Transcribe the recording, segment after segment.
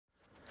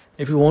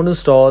If you want to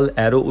install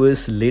Arrow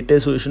OS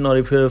latest version, or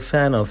if you're a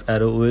fan of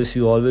Arrow OS,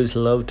 you always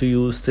love to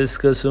use this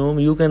custom ROM,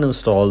 you can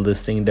install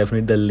this thing.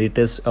 Definitely the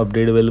latest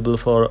update available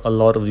for a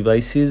lot of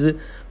devices,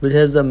 which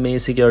has the main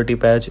security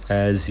patch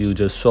as you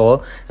just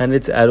saw, and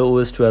it's Arrow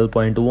OS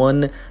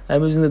 12.1.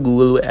 I'm using the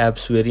Google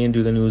Apps variant.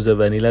 You can use the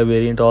vanilla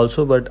variant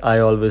also, but I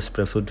always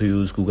prefer to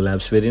use Google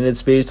Apps variant.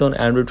 It's based on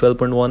Android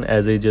 12.1,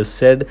 as I just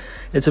said.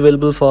 It's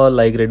available for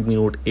like Redmi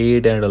Note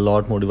 8 and a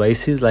lot more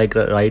devices. Like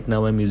right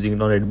now I'm using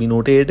it on Redmi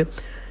Note 8.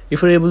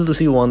 If you're able to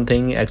see one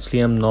thing, actually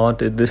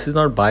this is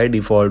not by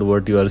default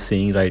what you are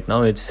seeing right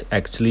now. It's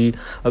actually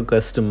a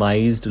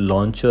customized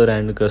launcher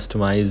and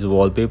customized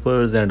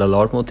wallpapers and a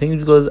lot more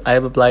things, because I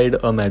have applied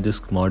a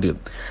Magisk module,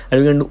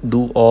 and you can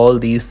do all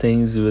these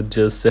things with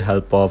just the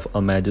help of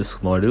a Magisk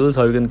module.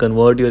 So you can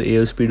convert your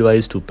AOSP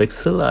device to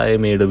Pixel. I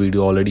made a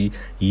video already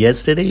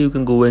yesterday. You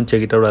can go and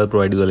check it out. I'll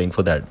provide you the link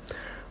for that.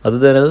 Other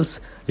than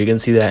else, you can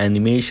see the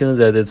animations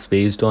that it's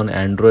based on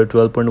Android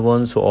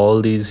 12.1. So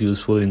all these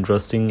useful,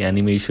 interesting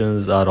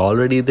animations are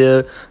already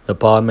there. The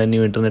power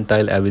menu, internet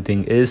tile,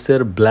 everything is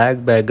there.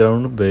 Black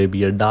background,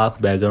 maybe a dark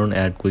background,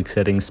 add quick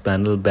settings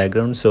panel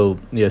background. So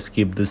yes,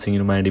 keep this thing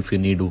in mind. If you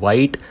need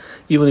white,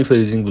 even if you're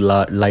using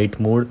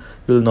light mode,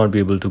 you will not be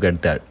able to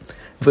get that.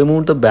 If I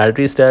move the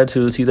battery stats,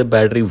 you will see the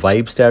battery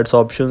wipe stats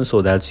option.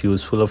 So that's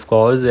useful, of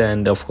course.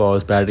 And of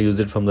course, battery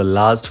usage from the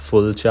last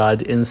full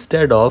charge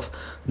instead of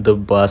the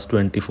past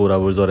 24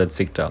 hours or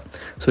etc.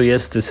 So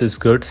yes, this is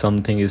good.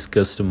 Something is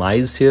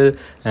customized here,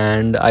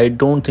 and I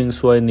don't think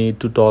so I need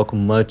to talk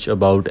much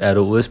about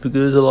Arrow OS,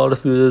 because a lot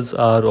of users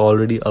are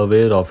already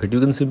aware of it. You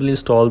can simply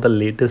install the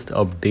latest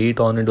update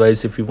on a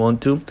device if you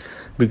want to,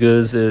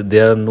 because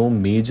there are no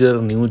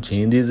major new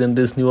changes in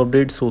this new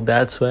update. So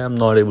that's why I'm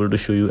not able to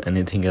show you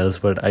anything else,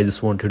 but I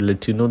just wanted to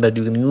let you know that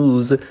you can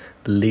use the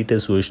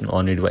latest version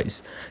on your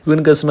device. You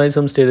can customize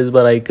some status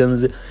bar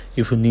icons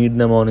if you need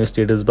them on your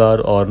status bar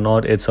or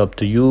not. It's up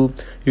to you.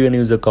 You can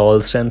use the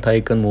call strength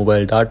icon,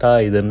 mobile data,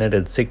 ethernet,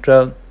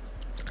 etc.,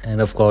 and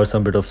of course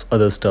some bit of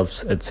other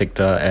stuffs,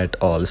 etc. at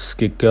all.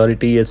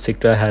 Security,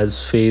 etc.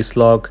 has face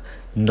lock.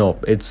 No,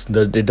 it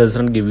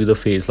doesn't give you the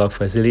face lock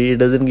facility. It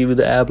doesn't give you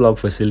the app lock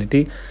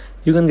facility.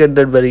 You can get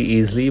that very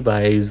easily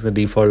by using the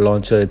default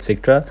launcher,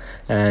 etc.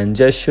 And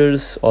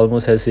gestures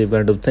almost has same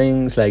kind of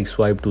things like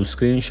swipe to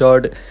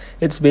screenshot.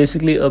 It's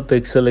basically a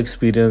pixel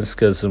experience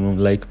custom.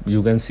 Like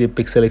you can see a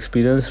pixel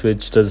experience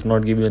which does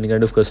not give you any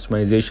kind of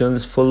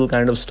customizations, full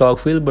kind of stock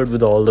feel, but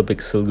with all the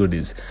pixel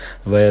goodies.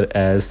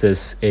 Whereas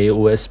this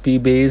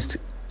AOSP based,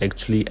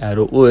 actually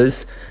Arrow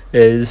OS,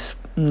 is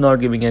not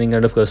giving any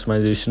kind of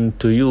customization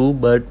to you,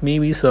 but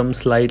maybe some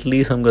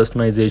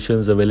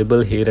customizations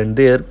available here and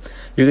there.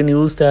 You can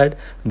use that,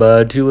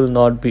 but you will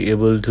not be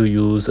able to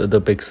use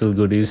the pixel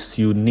goodies.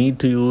 You need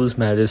to use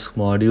Magisk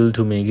module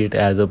to make it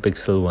as a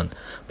pixel one,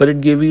 but it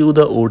gives you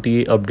the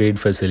OTA update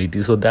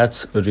facility. So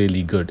that's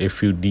really good.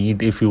 If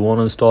you want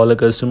to install a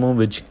custom ROM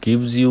which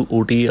gives you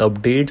OTA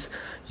updates,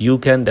 you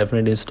can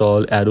definitely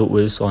install Arrow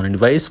OS on a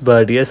device.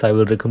 But yes, I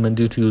will recommend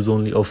you to use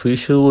only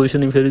official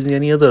version. If you're using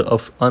any other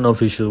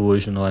unofficial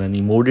version or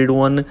any modded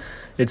one,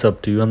 it's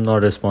up to you. I'm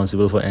not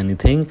responsible for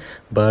anything.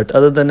 But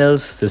other than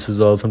else, this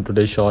is all from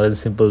today's short and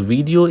simple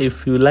video.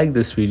 If you like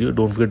this video,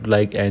 don't forget to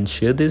like and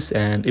share this,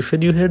 and if you're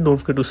new here, don't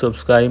forget to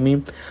subscribe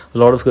me. A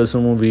lot of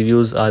custom ROM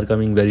videos are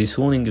coming very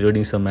soon,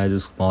 including some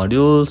Magisk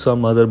modules,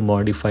 some other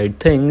modified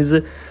things.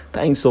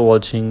 Thanks for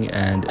watching,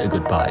 and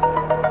goodbye.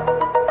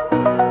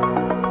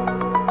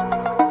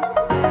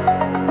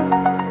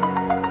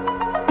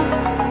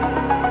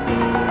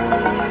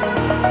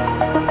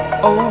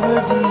 Over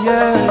the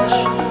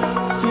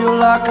edge, feel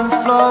like I'm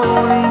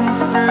floating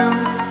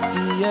through